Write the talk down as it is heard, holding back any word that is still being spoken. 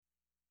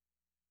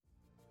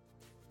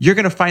you're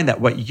going to find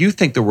that what you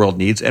think the world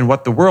needs and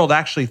what the world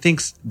actually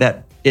thinks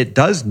that it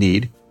does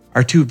need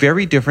are two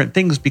very different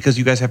things because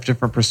you guys have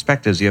different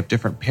perspectives, you have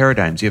different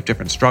paradigms, you have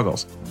different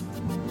struggles.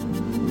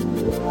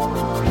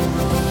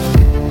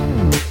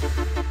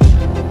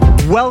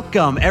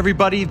 Welcome,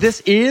 everybody.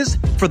 This is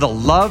For the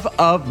Love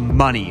of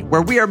Money,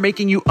 where we are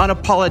making you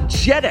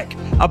unapologetic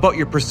about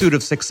your pursuit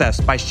of success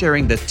by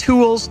sharing the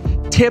tools,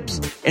 tips,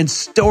 and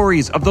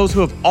stories of those who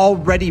have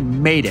already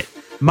made it.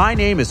 My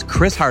name is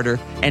Chris Harder,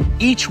 and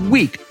each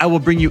week I will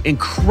bring you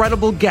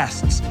incredible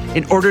guests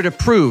in order to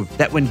prove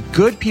that when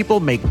good people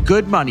make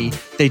good money,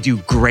 they do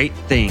great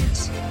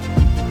things.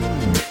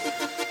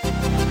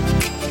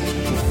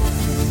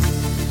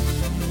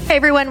 Hey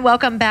everyone,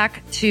 welcome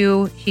back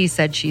to He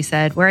Said, She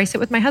Said, where I sit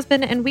with my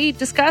husband and we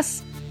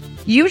discuss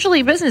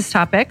usually business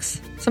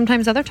topics,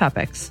 sometimes other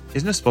topics.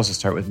 Isn't it supposed to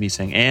start with me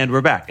saying, and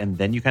we're back, and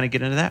then you kind of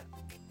get into that?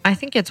 I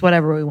think it's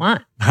whatever we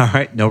want. All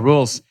right, no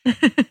rules.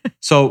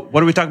 So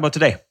what are we talking about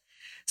today?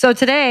 So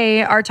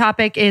today our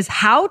topic is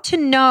how to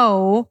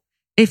know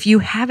if you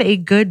have a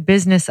good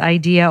business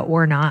idea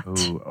or not.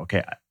 Ooh,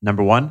 okay.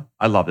 Number one,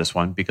 I love this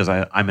one because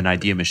I'm an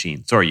idea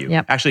machine. So are you.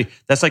 Yep. Actually,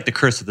 that's like the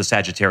curse of the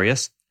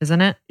Sagittarius. Isn't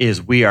it?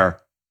 Is we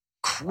are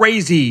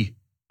crazy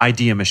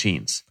idea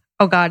machines.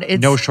 Oh God,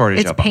 it's no shortage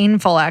of them. It's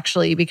painful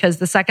actually, because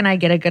the second I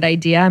get a good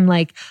idea, I'm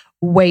like,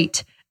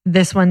 wait,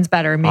 this one's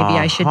better. Maybe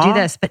I should do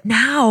this. But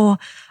now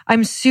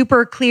I'm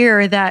super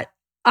clear that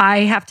I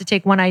have to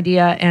take one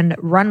idea and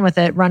run with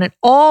it, run it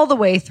all the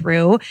way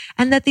through,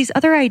 and that these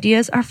other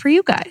ideas are for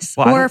you guys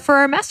or for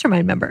our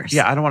mastermind members.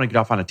 Yeah, I don't want to get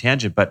off on a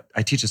tangent, but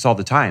I teach this all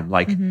the time.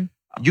 Like,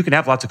 you can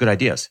have lots of good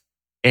ideas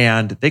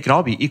and they can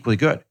all be equally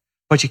good,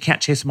 but you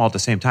can't chase them all at the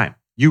same time.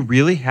 You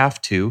really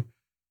have to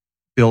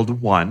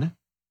build one,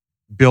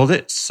 build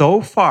it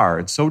so far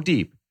and so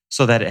deep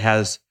so that it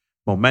has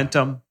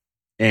momentum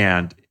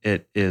and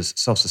it is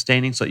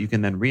self-sustaining so that you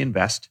can then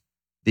reinvest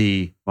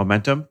the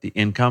momentum, the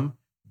income,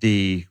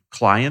 the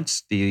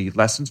clients, the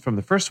lessons from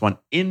the first one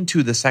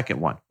into the second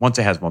one once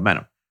it has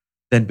momentum.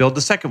 Then build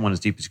the second one as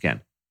deep as you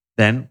can.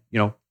 Then,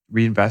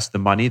 reinvest the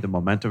money, the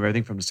momentum,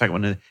 everything from the second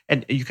one.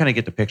 And you kind of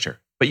get the picture.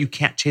 But you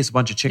can't chase a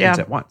bunch of chickens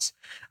at once.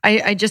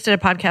 I just did a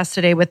podcast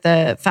today with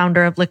the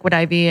founder of Liquid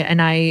Ivy,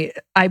 and I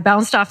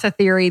bounced off the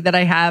theory that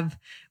I have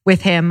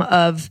with him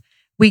of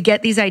we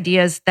get these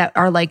ideas that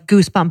are like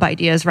goosebump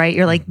ideas, right?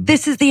 You're like,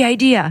 this is the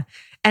idea.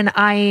 And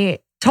I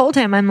told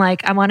him, I'm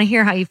like, I want to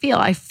hear how you feel.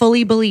 I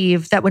fully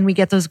believe that when we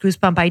get those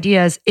goosebump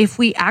ideas, if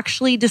we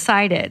actually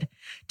decided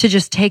to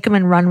just take them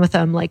and run with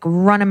them, like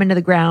run them into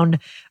the ground,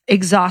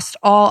 exhaust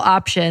all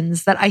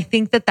options, that I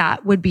think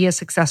that would be a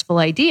successful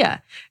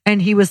idea.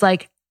 And he was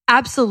like,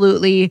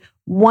 absolutely,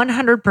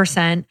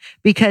 100%,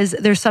 because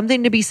there's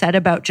something to be said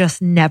about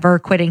just never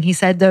quitting. He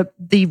said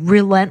the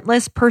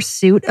relentless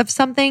pursuit of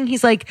something,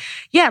 he's like,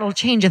 yeah, it'll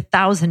change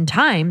 1,000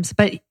 times,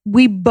 but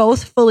we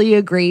both fully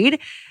agreed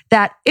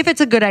that if it's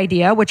a good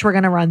idea, which we're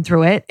going to run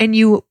through it, and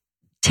you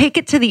take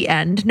it to the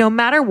end, no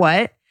matter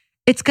what,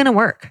 it's going to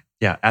work.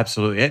 Yeah,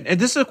 absolutely. And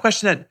this is a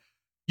question that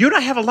you and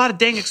I have a lot of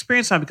dang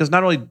experience on, because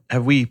not only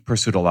have we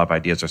pursued a lot of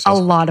ideas ourselves,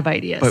 a lot of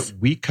ideas, but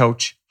we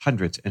coach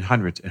hundreds and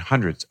hundreds and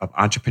hundreds of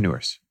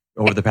entrepreneurs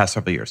over the past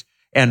several years.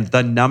 And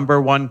the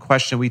number one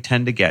question we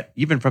tend to get,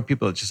 even from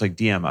people that just like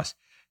DM us,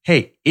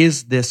 hey,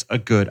 is this a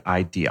good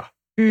idea?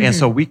 And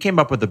so we came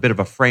up with a bit of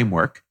a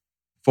framework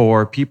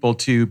for people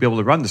to be able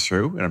to run this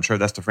through. And I'm sure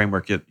that's the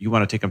framework that you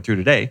want to take them through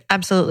today.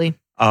 Absolutely.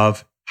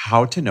 Of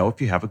how to know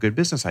if you have a good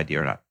business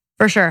idea or not.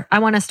 For sure. I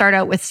want to start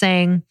out with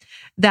saying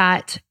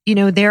that,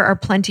 there are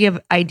plenty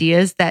of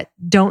ideas that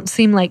don't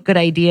seem like good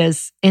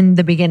ideas in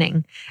the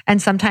beginning.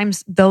 And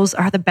sometimes those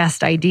are the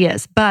best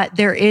ideas, but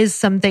there is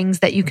some things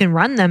that you can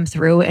run them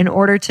through in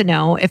order to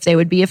know if they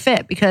would be a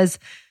fit. Because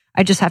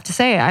I just have to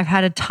say, I've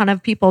had a ton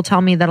of people tell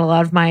me that a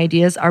lot of my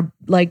ideas are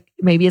like,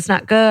 maybe it's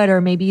not good,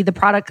 or maybe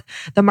the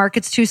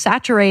market's too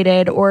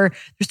saturated, or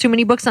there's too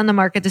many books on the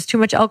market, there's too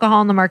much alcohol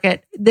on the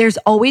market. There's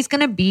always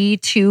going to be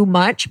too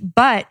much,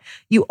 but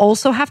you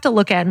also have to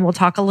look at, and we'll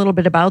talk a little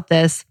bit about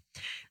this.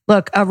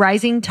 Look, a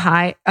rising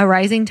tide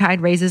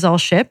raises all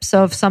ships.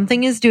 So if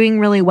something is doing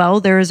really well,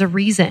 there is a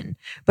reason,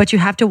 but you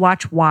have to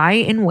watch why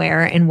and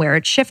where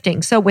it's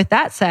shifting. So with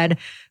that said,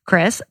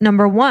 Chris,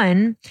 number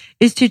one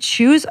is to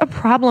choose a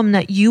problem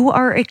that you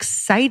are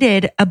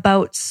excited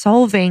about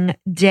solving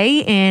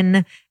day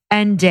in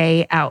and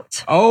day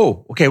out.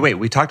 Oh, okay. Wait,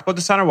 we talked about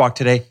this on our walk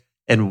today.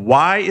 And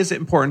why is it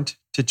important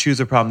to choose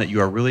a problem that you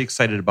are really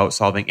excited about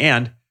solving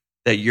and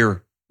that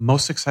you're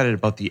most excited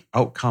about the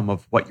outcome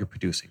of what you're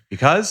producing?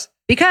 Because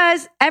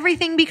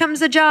everything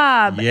becomes a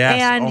job.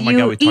 Yes. And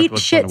you eat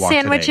shit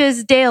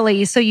sandwiches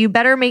daily. So you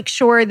better make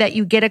sure that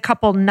you get a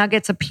couple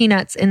nuggets of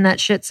peanuts in that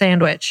shit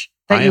sandwich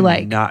that you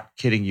like. I'm not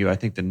kidding you. I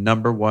think the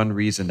number one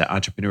reason that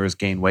entrepreneurs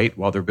gain weight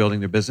while they're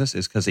building their business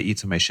is because they eat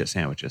so many shit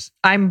sandwiches.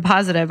 I'm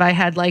positive. I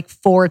had like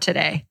 4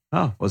 today.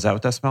 Oh, was that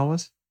what that smell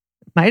was?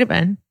 Might have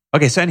been.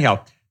 Okay. So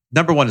anyhow,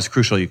 number one is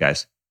crucial, you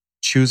guys.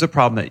 Choose a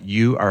problem that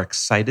you are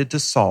excited to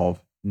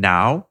solve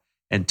now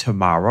and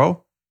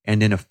tomorrow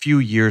and in a few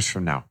years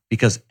from now,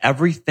 because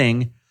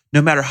everything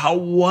no matter how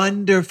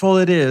wonderful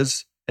it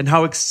is and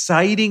how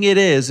exciting it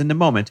is in the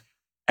moment,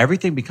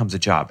 everything becomes a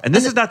job. And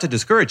this is not to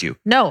discourage you.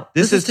 No,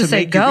 this is to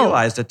say, make you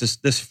realize that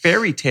this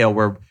fairy tale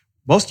where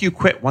most of you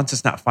quit once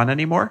it's not fun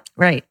anymore.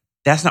 Right.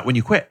 That's not when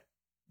you quit.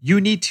 You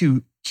need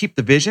to keep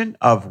the vision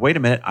of, wait a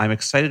minute, I'm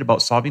excited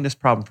about solving this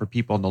problem for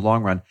people in the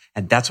long run.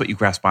 And that's what you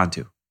grasp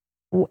onto.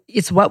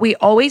 It's what we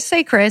always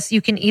say, Chris.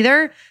 You can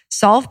either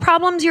solve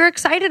problems you're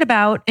excited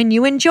about and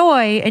you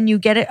enjoy and you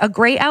get a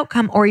great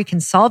outcome, or you can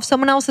solve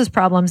someone else's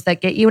problems that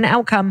get you an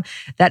outcome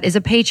that is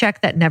a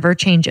paycheck that never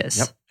changes.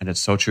 Yep. And it's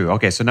so true.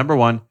 Okay. So number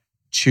one,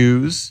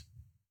 choose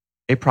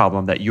a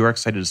problem that you are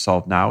excited to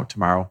solve now,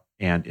 tomorrow,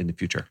 and in the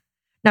future.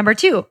 Number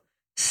two,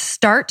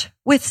 start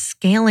with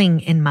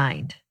scaling in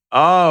mind.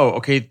 Oh,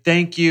 okay.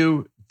 Thank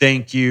you.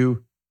 Thank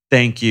you.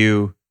 Thank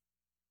you.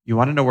 You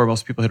want to know where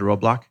most people hit a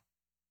roadblock?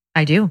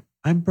 I do.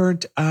 I'm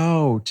burnt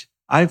out.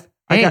 I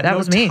got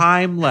no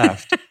time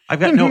left. I've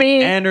got no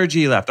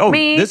energy left. Oh,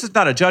 this is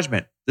not a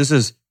judgment. This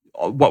is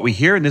what we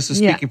hear, and this is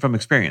speaking from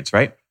experience,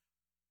 right?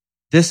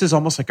 This is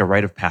almost like a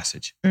rite of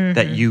passage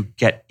that you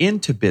get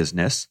into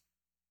business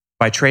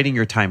by trading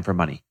your time for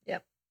money.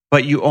 Yep.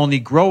 But you only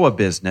grow a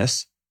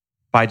business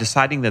by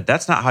deciding that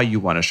that's not how you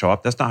want to show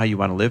up, that's not how you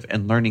want to live,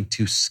 and learning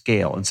to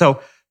scale. And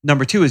so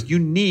number two is you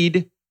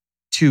need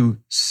to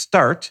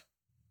start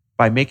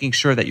by making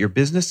sure that your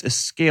business is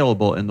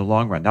scalable in the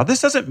long run. Now, this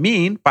doesn't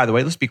mean, by the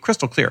way, let's be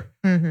crystal clear.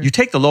 You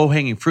take the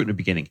low-hanging fruit in the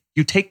beginning.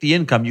 You take the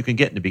income you can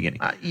get in the beginning.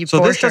 So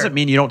this doesn't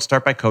mean you don't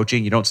start by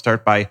coaching, you don't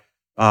start by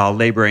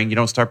laboring, you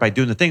don't start by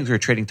doing the things where you're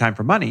trading time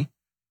for money.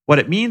 What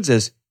it means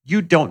is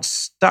you don't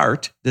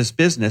start this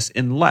business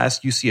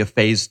unless you see a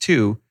phase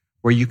two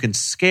where you can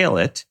scale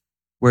it,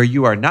 where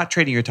you are not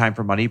trading your time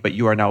for money, but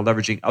you are now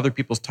leveraging other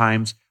people's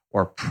times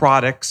or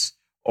products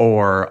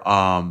or,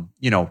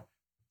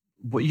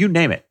 you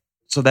name it.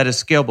 So that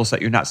is scalable so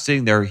that you're not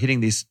sitting there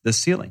hitting this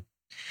ceiling.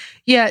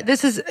 Yeah,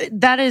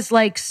 that is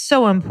like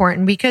so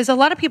important because a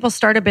lot of people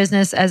start a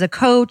business as a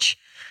coach,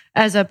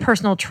 as a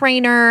personal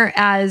trainer,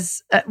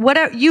 as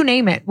whatever, you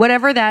name it,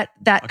 whatever that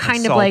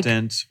kind of like,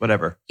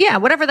 whatever. Yeah,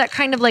 whatever that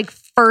kind of like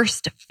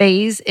first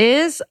phase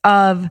is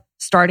of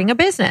starting a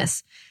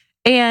business.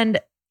 And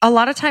a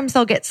lot of times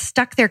they'll get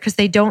stuck there because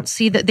they don't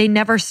see that they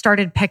never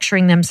started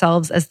picturing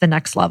themselves as the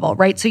next level,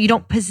 right? So you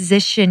don't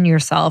position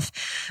yourself.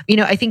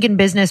 I think in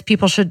business,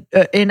 people should,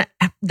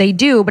 they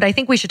do, but I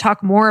think we should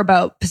talk more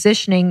about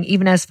positioning,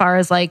 even as far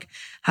as like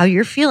how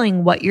you're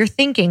feeling, what you're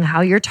thinking,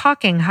 how you're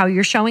talking, how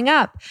you're showing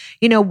up,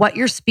 what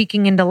you're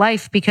speaking into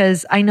life.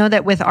 Because I know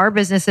that with our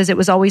businesses, it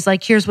was always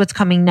like, here's what's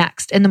coming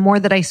next. And the more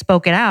that I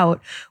spoke it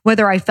out,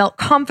 whether I felt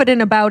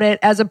confident about it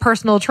as a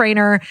personal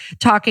trainer,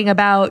 talking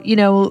about,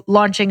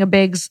 launching a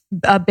big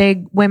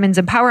women's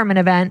empowerment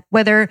event,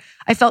 whether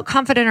I felt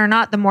confident or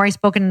not, the more I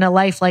spoke it into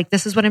life, like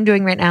this is what I'm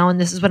doing right now. And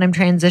this is what I'm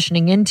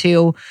transitioning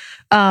into,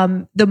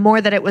 the more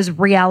that it was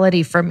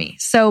reality for me.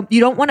 So you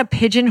don't want to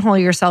pigeonhole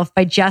yourself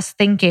by just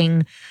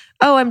thinking,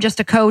 oh, I'm just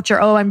a coach, or,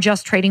 oh, I'm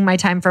just trading my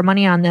time for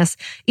money on this.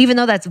 Even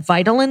though that's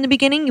vital in the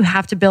beginning, you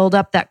have to build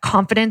up that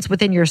confidence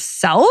within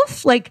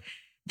yourself. Like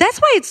that's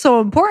why it's so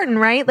important,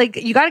 right? Like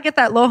you got to get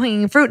that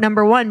low-hanging fruit,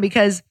 number one,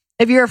 because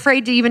if you're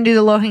afraid to even do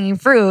the low-hanging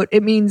fruit,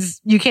 it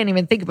means you can't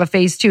even think of a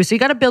phase two. So you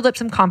got to build up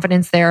some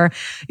confidence there.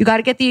 You got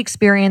to get the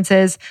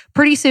experiences.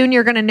 Pretty soon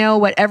you're going to know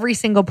what every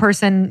single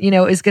person,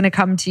 is going to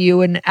come to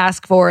you and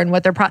ask for and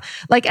what their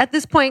like at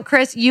this point,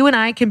 Chris, you and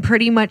I can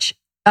pretty much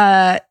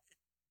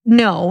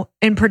know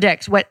and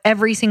predict what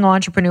every single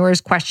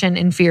entrepreneur's question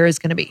and fear is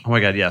going to be. Oh my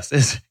God,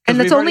 yes. And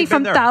that's only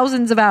from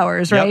thousands of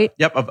hours, right?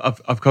 Yep,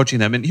 of coaching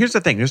them. And here's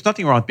the thing. There's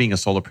nothing wrong with being a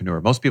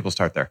solopreneur. Most people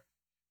start there.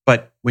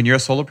 But when you're a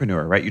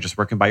solopreneur, right, you're just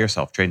working by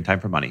yourself, trading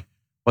time for money.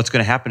 What's going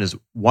to happen is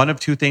one of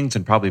two things,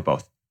 and probably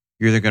both.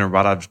 You're either going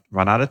to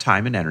run out of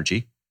time and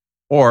energy,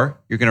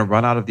 or you're going to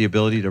run out of the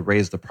ability to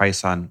raise the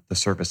price on the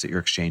service that you're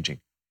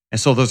exchanging.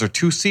 And so those are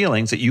two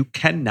ceilings that you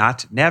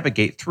cannot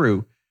navigate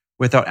through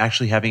without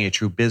actually having a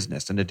true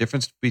business. And the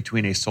difference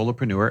between a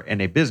solopreneur and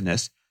a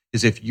business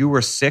is if you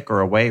were sick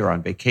or away or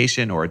on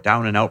vacation or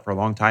down and out for a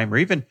long time, or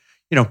even,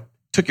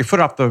 took your foot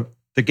off the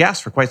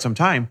gas for quite some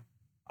time,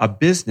 a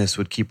business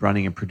would keep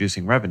running and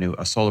producing revenue.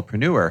 A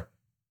solopreneur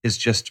is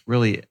just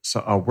really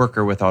a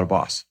worker without a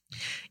boss.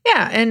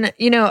 Yeah. And,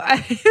 I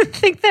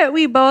think that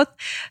we both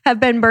have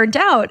been burnt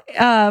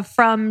out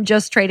from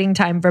just trading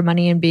time for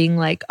money and being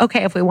like,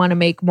 okay, if we want to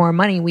make more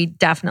money, we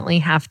definitely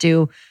have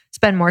to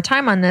spend more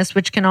time on this,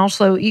 which can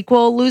also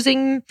equal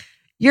losing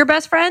your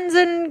best friends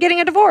and getting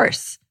a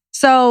divorce.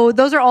 So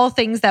those are all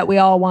things that we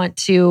all want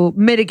to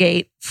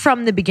mitigate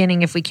from the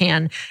beginning if we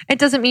can. It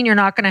doesn't mean you're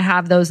not going to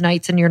have those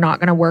nights and you're not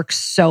going to work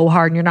so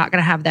hard and you're not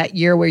going to have that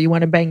year where you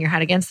want to bang your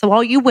head against the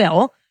wall. You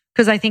will,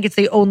 because I think it's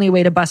the only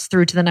way to bust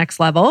through to the next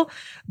level.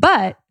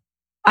 But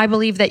I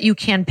believe that you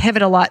can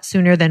pivot a lot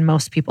sooner than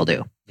most people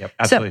do. Yep,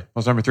 absolutely. So,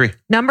 what's number three?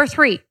 Number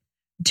three,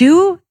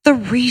 do the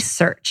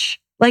research.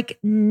 Like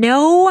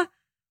know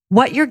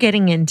what you're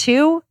getting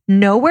into,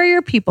 know where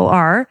your people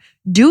are.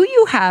 Do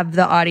you have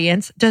the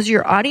audience? Does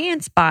your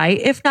audience buy?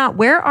 If not,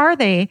 where are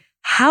they?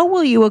 How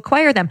will you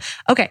acquire them?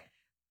 Okay.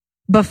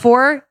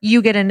 before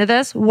you get into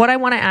this, what I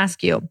want to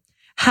ask you,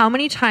 how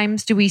many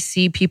times do we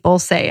see people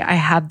say, I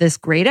have this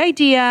great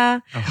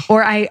idea,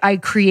 or I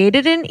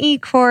created an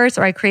e-course,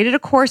 or I created a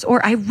course,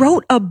 or I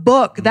wrote a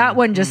book. That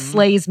one just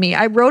slays me.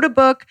 I wrote a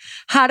book.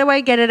 How do I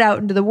get it out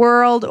into the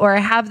world? Or I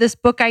have this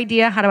book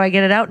idea. How do I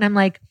get it out? And I'm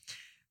like,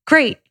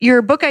 great.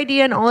 Your book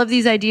idea and all of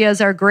these ideas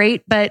are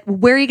great, but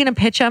where are you going to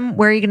pitch them?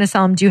 Where are you going to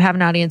sell them? Do you have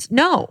an audience?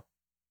 No,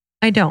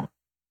 I don't.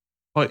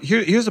 Well,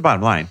 here's the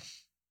bottom line.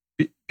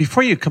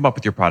 Before you come up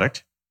with your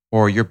product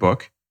or your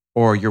book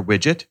or your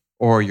widget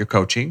or your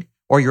coaching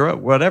or your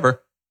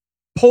whatever,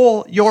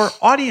 poll your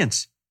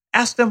audience.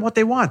 Ask them what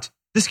they want.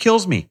 This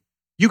kills me.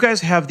 You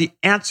guys have the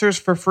answers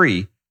for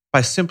free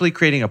by simply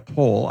creating a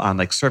poll on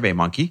like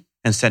SurveyMonkey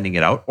and sending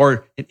it out,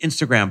 or an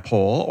Instagram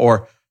poll,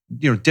 or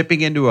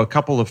dipping into a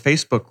couple of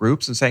Facebook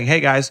groups and saying, hey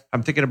guys,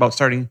 I'm thinking about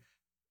starting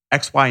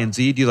X, Y, and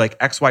Z. Do you like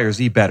X, Y, or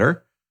Z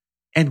better?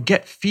 And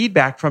get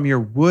feedback from your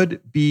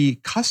would-be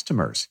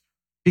customers,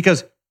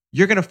 because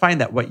you're going to find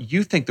that what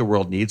you think the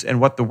world needs and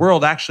what the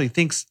world actually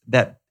thinks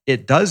that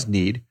it does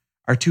need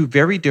are two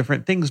very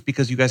different things,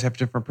 because you guys have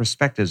different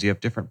perspectives. You have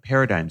different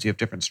paradigms. You have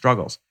different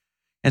struggles.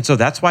 And so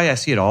that's why I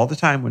see it all the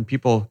time when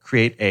people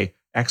create a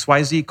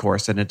XYZ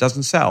course and it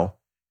doesn't sell.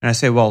 And I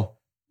say, well,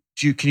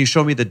 can you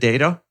show me the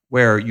data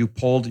where you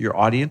polled your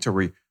audience, or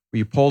where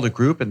you polled a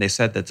group and they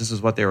said that this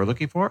is what they were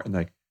looking for? And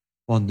they're like,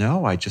 well,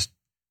 no, I just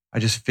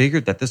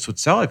figured that this would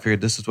sell. I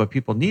figured this is what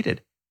people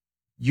needed.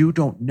 You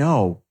don't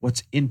know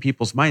what's in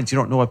people's minds. You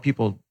don't know what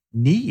people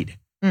need.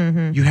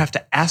 Mm-hmm. You have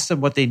to ask them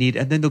what they need,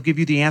 and then they'll give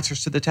you the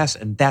answers to the test.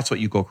 And that's what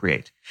you go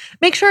create.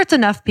 Make sure it's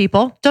enough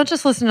people. Don't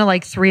just listen to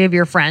like 3 of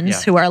your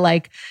friends who are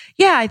like,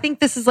 yeah, I think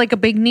this is like a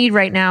big need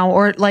right now.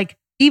 Or like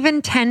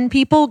even 10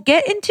 people.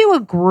 Get into a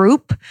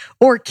group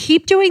or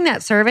keep doing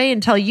that survey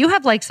until you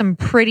have like some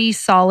pretty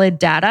solid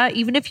data.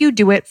 Even if you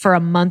do it for a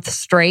month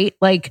straight,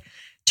 like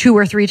 2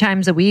 or 3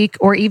 times a week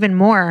or even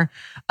more.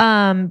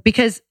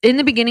 Because in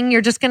the beginning, you're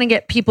just going to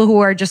get people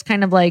who are just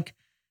kind of like,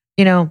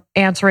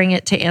 answering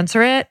it to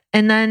answer it.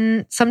 And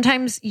then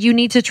sometimes you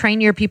need to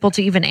train your people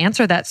to even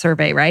answer that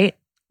survey, right?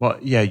 Well,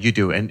 yeah, you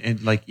do.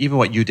 And like even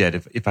what you did,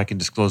 if I can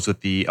disclose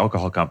with the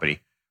alcohol company,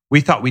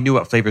 we thought we knew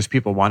what flavors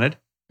people wanted.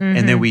 Mm-hmm.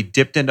 And then we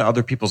dipped into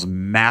other people's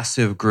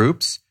massive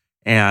groups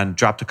and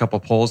dropped a couple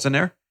polls in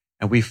there.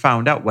 And we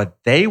found out what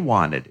they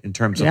wanted in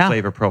terms of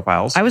flavor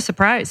profiles. I was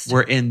surprised.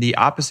 We're in the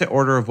opposite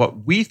order of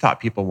what we thought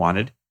people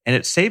wanted. And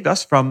it saved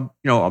us from,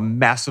 a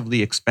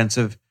massively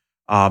expensive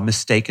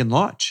mistaken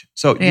launch.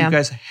 So you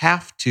guys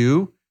have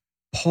to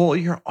poll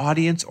your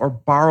audience or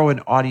borrow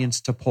an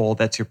audience to poll.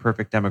 That's your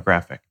perfect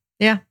demographic.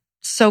 Yeah.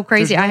 So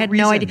crazy. I had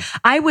no idea.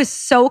 I was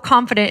so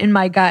confident in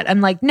my gut.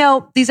 I'm like,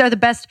 no, these are the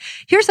best.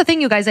 Here's the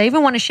thing, you guys, I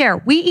even want to share.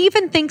 We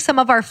even think some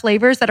of our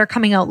flavors that are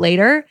coming out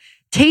later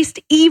taste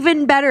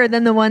even better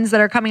than the ones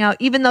that are coming out,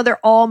 even though they're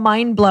all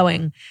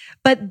mind-blowing.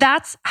 But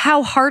that's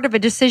how hard of a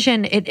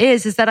decision it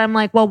is that I'm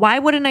like, well, why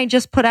wouldn't I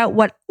just put out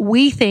what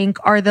we think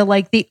are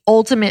the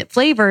ultimate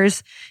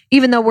flavors,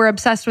 even though we're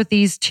obsessed with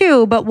these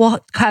too, but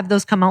we'll have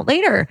those come out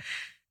later.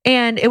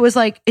 And it was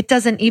like, it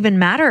doesn't even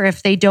matter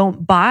if they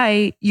don't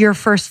buy your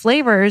first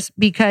flavors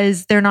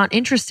because they're not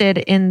interested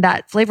in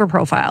that flavor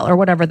profile or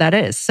whatever that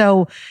is.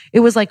 So it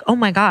was like, oh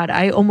my God,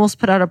 I almost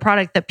put out a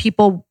product that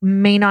people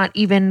may not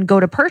even go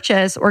to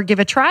purchase or give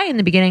a try in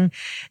the beginning.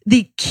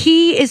 The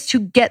key is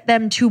to get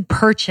them to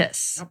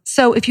purchase. Yep.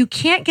 So if you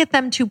can't get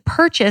them to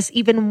purchase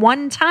even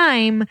one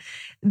time,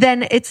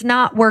 then it's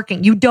not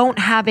working. You don't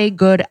have a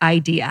good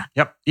idea.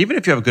 Yep. Even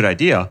if you have a good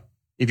idea,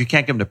 if you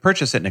can't get them to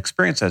purchase it and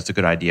experience that it's a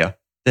good idea,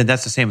 then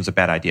that's the same as a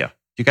bad idea.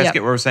 Do you guys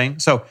get what we're saying?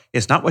 So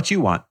it's not what you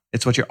want.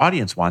 It's what your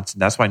audience wants.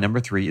 And that's why number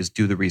 3 is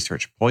do the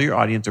research. Poll your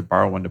audience or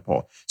borrow one to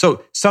poll.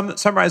 So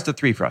summarize the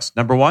 3 for us.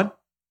 Number 1.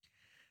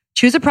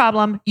 Choose a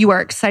problem you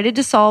are excited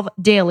to solve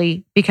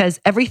daily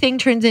because everything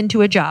turns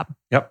into a job.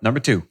 Yep.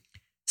 Number 2.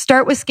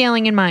 Start with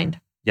scaling in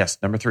mind. Yes.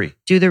 Number 3.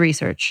 Do the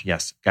research.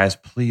 Yes. Guys,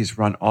 please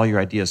run all your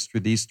ideas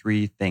through these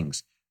 3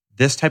 things.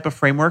 This type of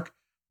framework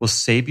will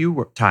save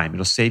you time.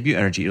 It'll save you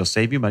energy. It'll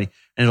save you money.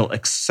 And it'll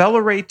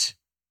accelerate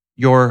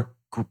your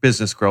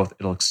business growth.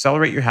 It'll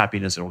accelerate your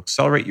happiness. It'll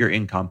accelerate your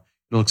income.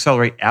 It'll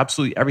accelerate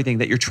absolutely everything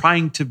that you're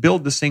trying to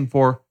build this thing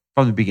for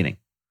from the beginning.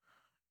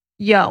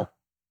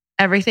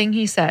 Everything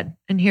he said.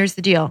 And here's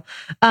the deal.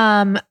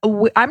 I'm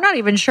not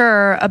even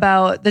sure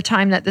about the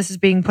time that this is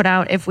being put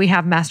out if we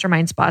have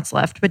mastermind spots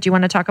left, but do you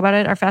want to talk about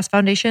it, our Fast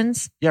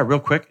Foundations? Yeah, real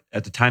quick.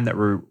 At the time that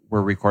we're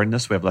recording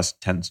this, we have less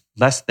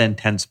than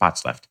 10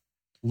 spots left.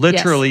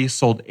 Literally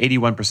sold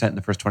 81% in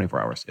the first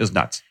 24 hours. It was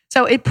nuts.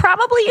 So it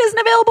probably isn't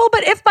available,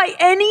 but if by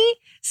any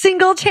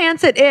single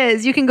chance it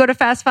is, you can go to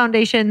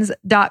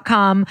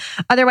fastfoundations.com.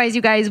 Otherwise,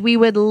 you guys, we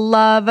would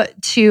love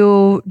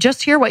to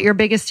just hear what your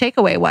biggest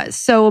takeaway was.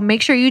 So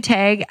make sure you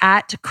tag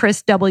at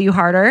Chris W.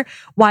 Harder.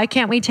 Why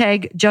can't we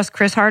tag just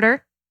Chris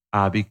Harder?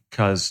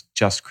 Because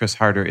just Chris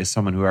Harder is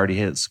someone who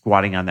already is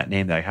squatting on that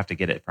name that I have to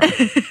get it from.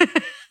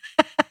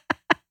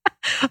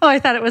 Oh, I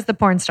thought it was the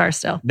porn star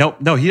still.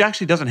 No, he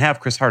actually doesn't have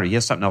Chris Harder. He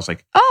has something else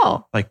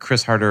like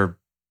Chris Harder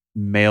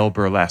male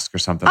burlesque or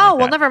something Oh, like that.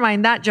 well, never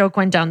mind. That joke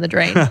went down the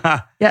drain.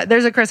 Yeah,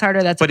 there's a Chris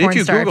Harder that's a But porn if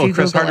you star. Google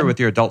Chris Harder him. with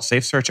your adult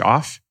safe search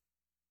off,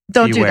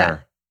 Don't beware. do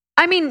that.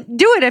 I mean,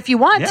 do it if you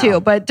want Yeah. to,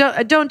 but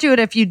don't do it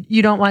if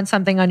you don't want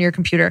something on your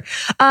computer.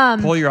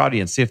 Poll your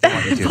audience, see if they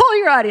want you to. Poll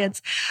your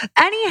audience.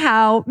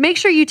 Anyhow, make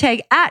sure you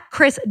tag at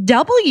Chris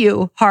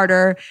W.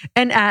 Harder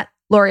and at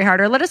Lori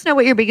Harder. Let us know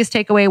what your biggest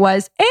takeaway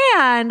was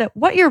and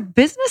what your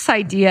business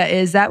idea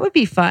is. That would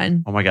be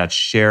fun. Oh my God,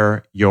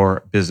 share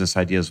your business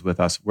ideas with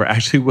us. We're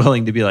actually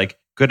willing to be like,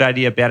 good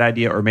idea, bad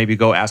idea, or maybe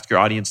go ask your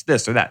audience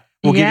this or that.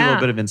 We'll give you a little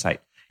bit of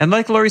insight. And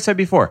like Lori said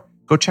before,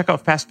 go check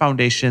out Fast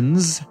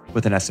Foundations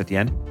with an S at the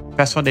end,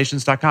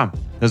 fastfoundations.com.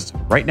 Because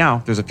right now,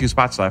 there's a few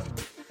spots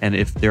left. And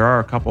if there are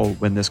a couple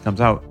when this comes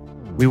out,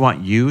 we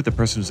want you, the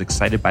person who's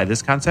excited by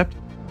this concept,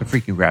 to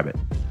freaking grab it.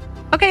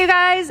 Okay, you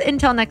guys,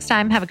 until next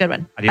time, have a good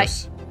one.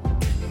 Adios. Bye.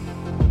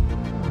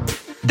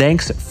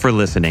 Thanks for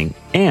listening.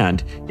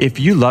 And if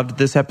you loved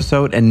this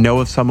episode and know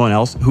of someone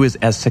else who is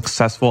as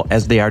successful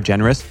as they are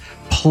generous,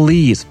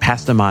 please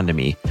pass them on to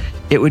me.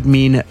 It would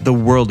mean the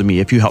world to me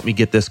if you help me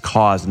get this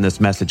cause and this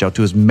message out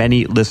to as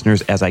many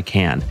listeners as I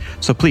can.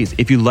 So please,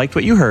 if you liked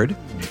what you heard,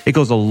 it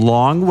goes a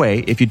long way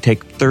if you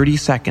take 30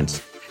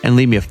 seconds and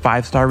leave me a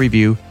 5-star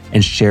review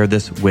and share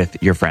this with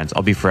your friends.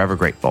 I'll be forever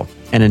grateful.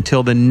 And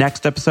until the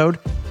next episode,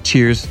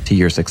 cheers to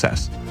your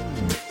success.